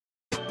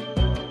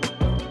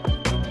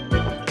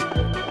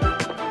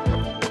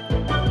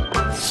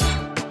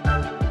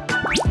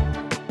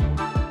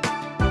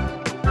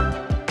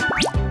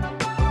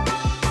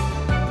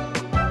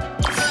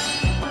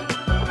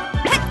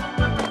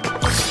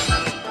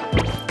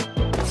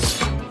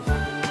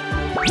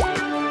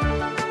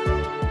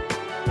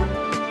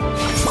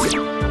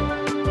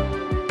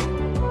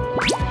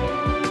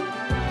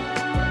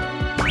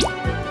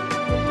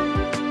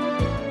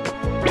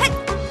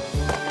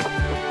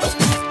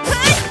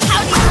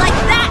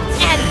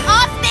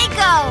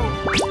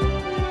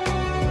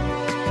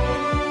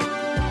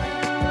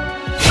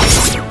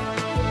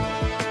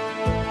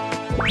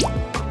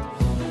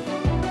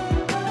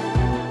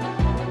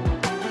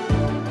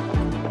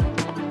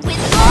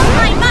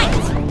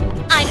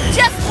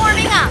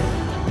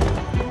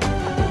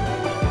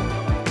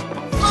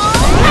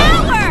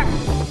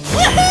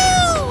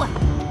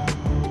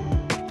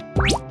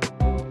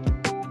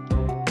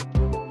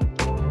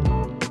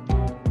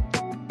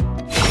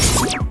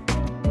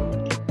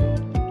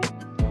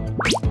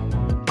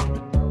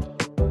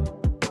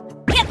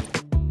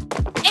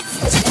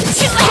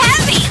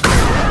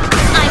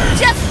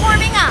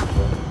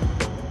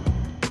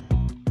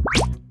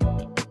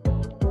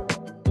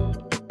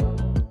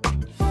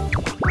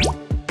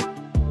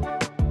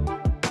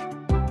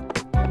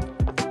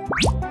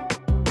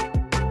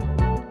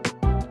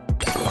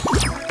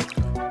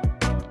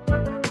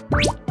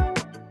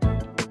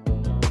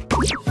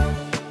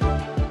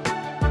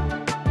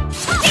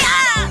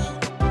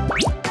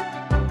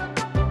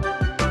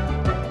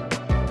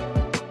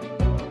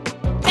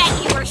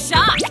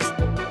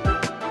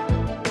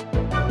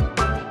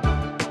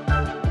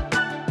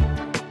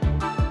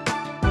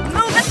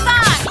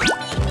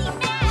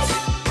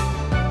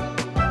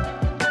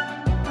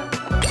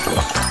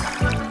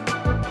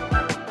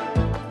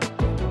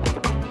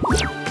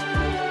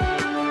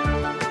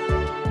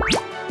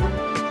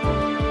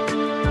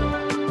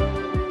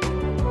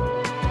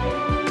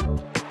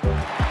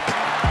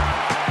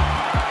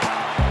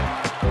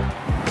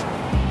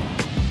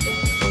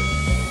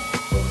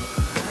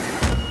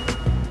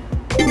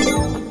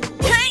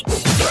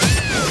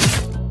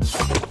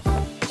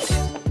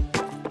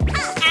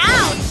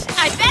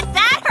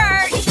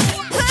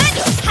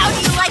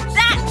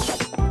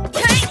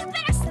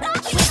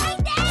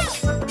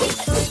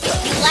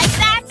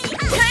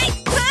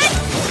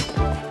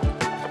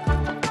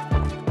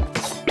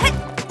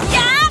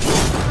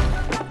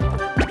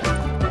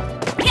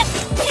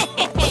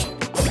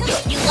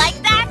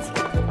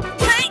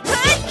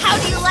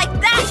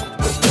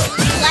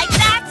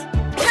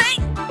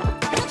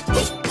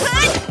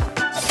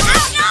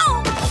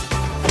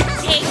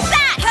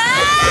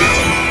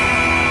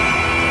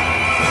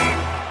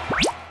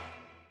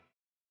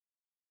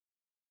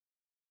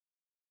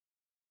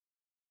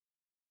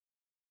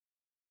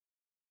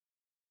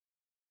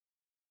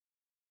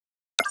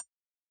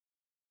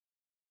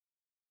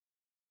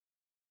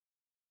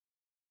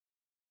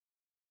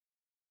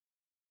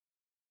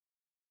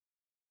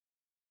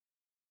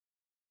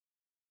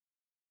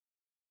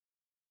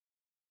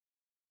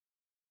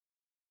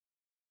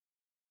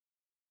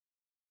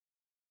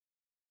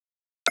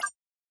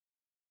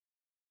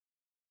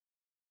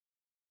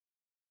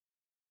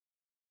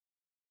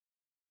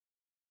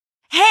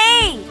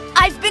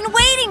I've been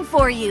waiting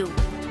for you!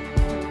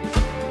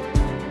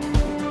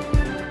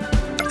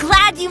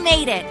 Glad you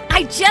made it!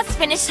 I just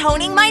finished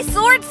honing my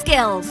sword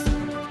skills!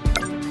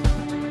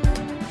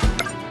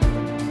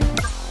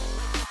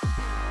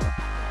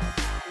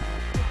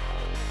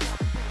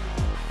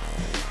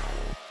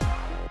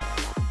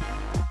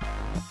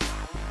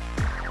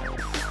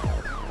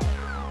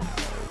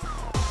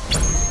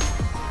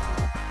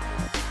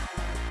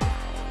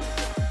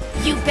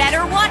 You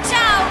better watch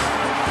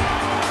out!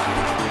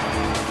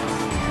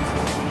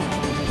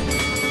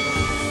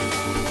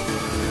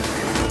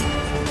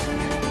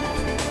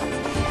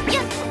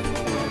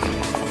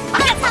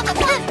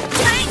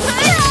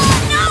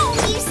 No!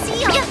 You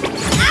see him!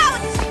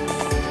 Ouch!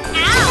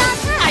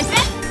 Ouch! I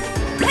bet...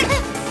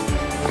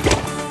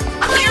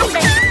 How do you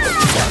like that?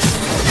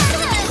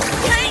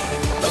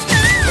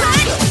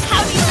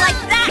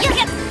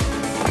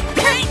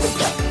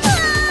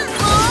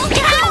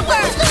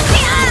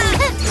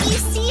 You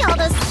see all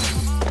those...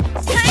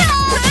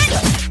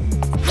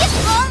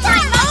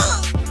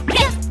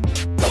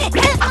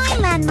 I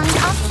land mine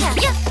off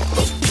here.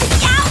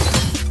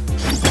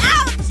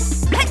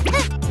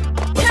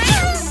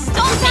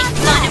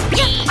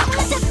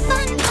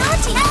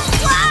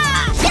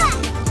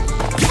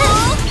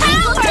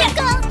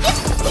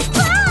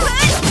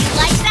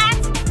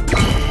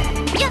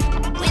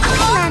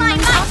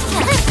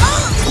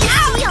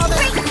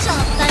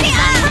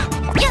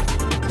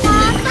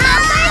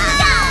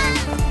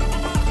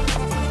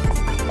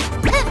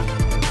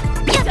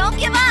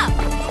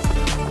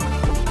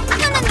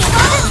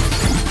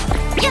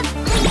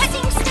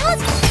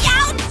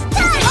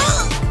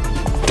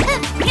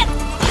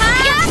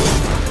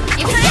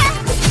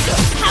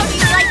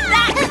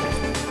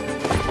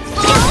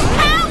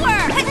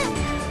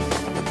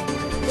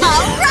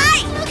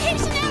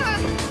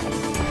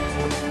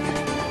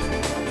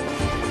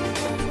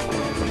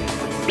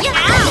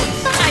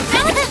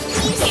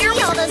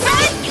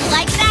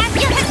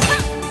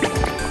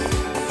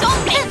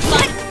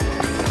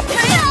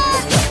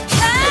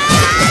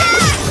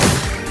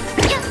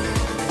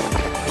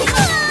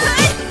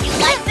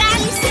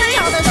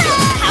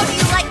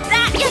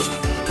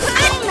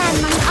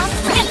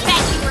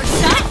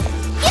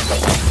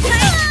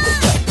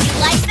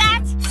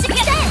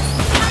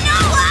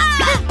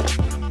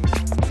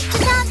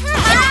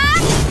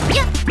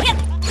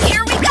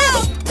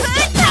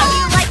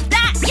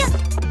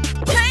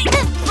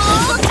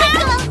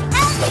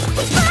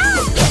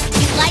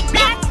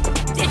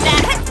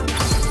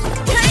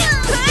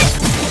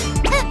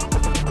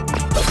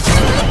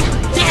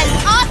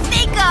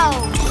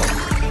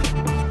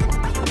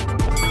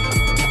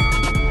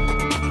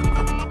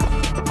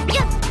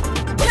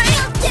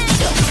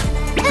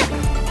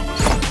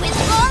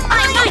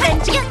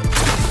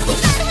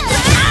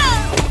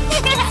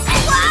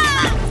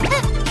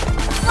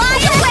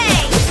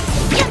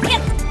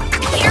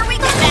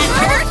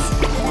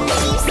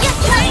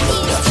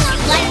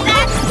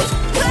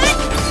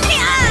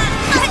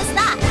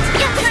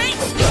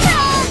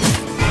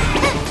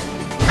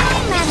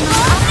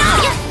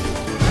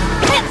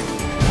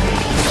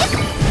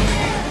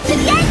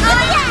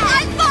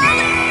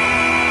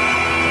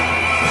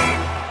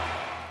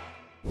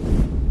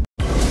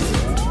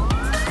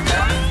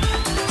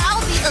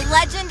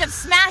 Legend of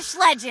Smash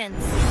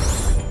Legends!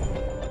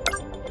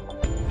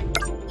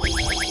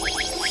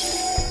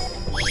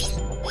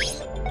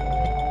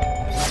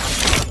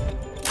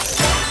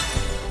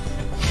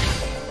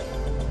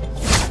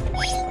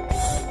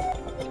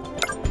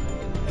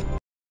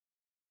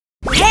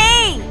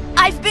 Hey!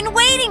 I've been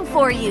waiting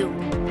for you!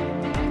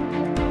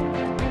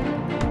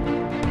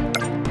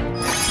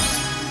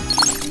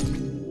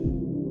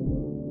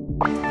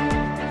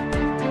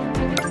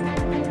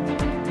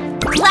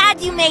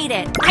 Glad you made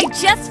it! I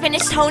just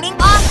finished honing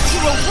off to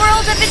a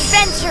world of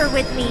adventure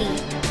with me!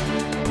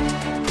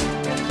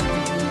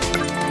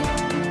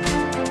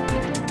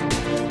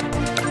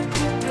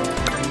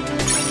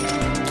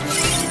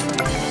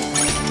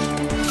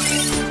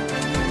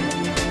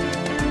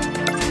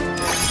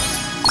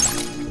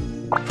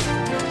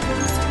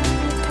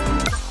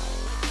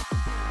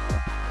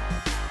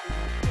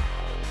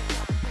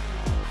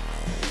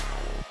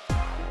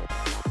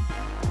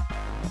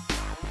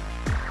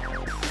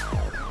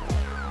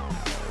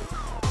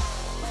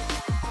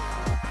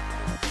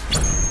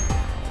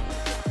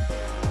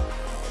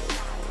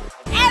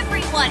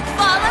 Everyone,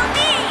 follow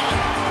me!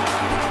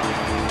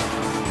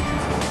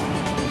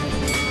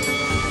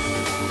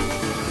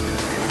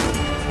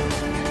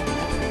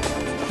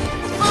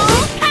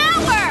 Full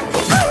power!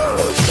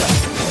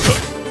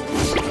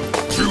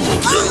 You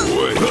won't get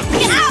away!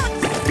 Get out!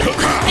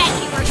 Bet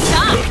you were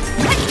shocked!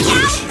 Get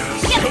out!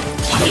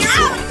 Get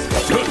out!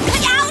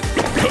 Get out!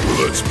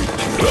 Let's be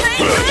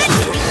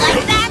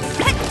Like that?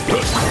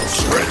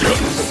 stretch up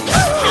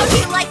How do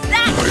you like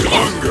that? my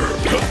hunger!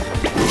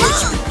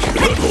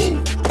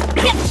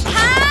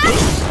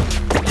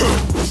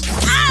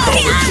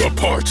 Let's be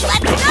apart! Let's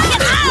go!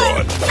 Get out!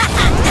 Run!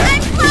 I'm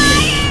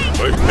flying!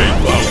 I hate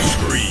loud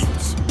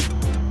screams!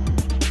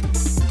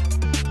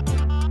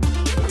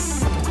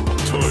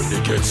 Time to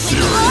get serious!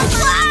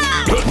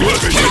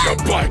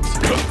 bite.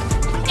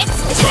 It's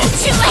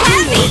too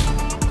heavy!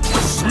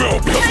 Smell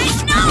that.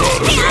 No!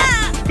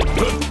 Yeah!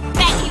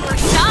 Bet you were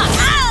shocked!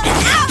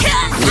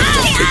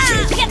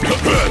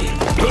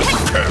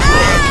 Do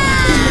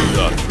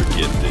not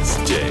forget this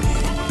day.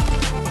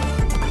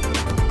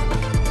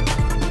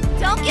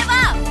 Don't give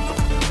up!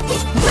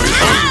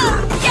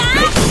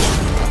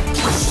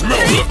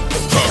 Smell it.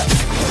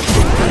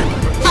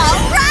 All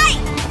right!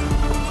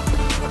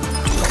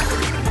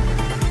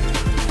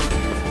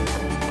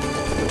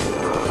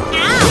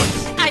 Ouch!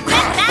 I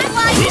bet that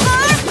lies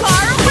far,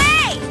 far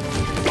away!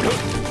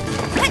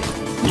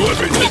 Let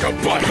me take a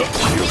bite.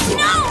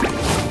 No!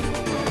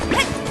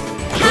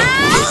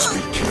 How?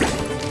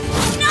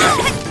 No!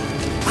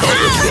 I'll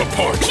rip you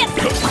apart. Can't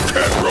run.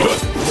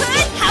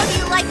 Good? How do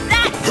you like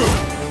that?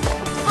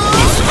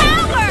 Full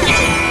power!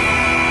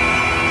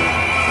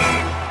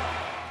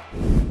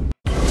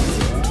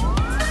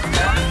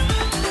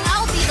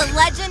 I'll be the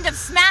legend of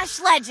Smash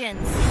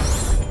Legends!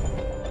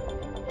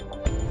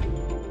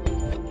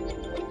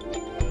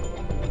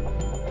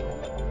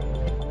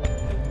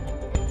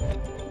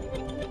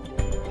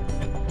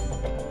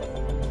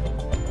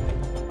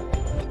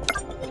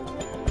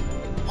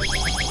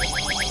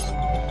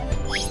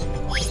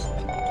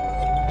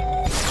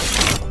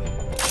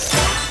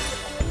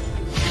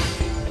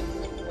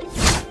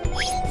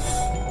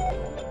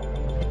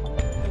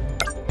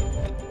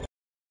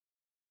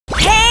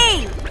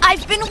 Hey!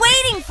 I've been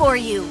waiting for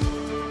you!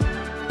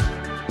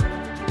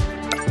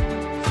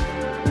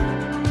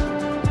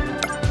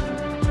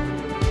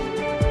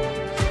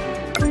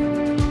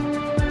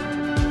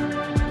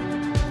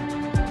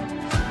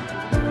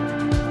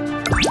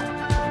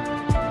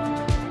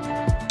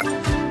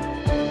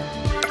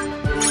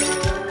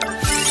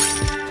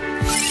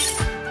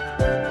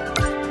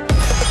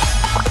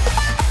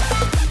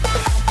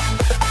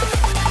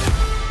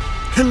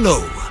 Hello.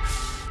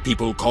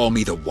 People call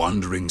me the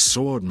Wandering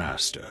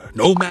Swordmaster.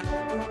 No man.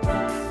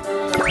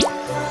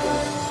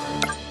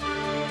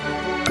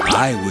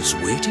 I was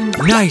waiting.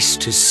 Nice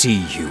to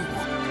see you.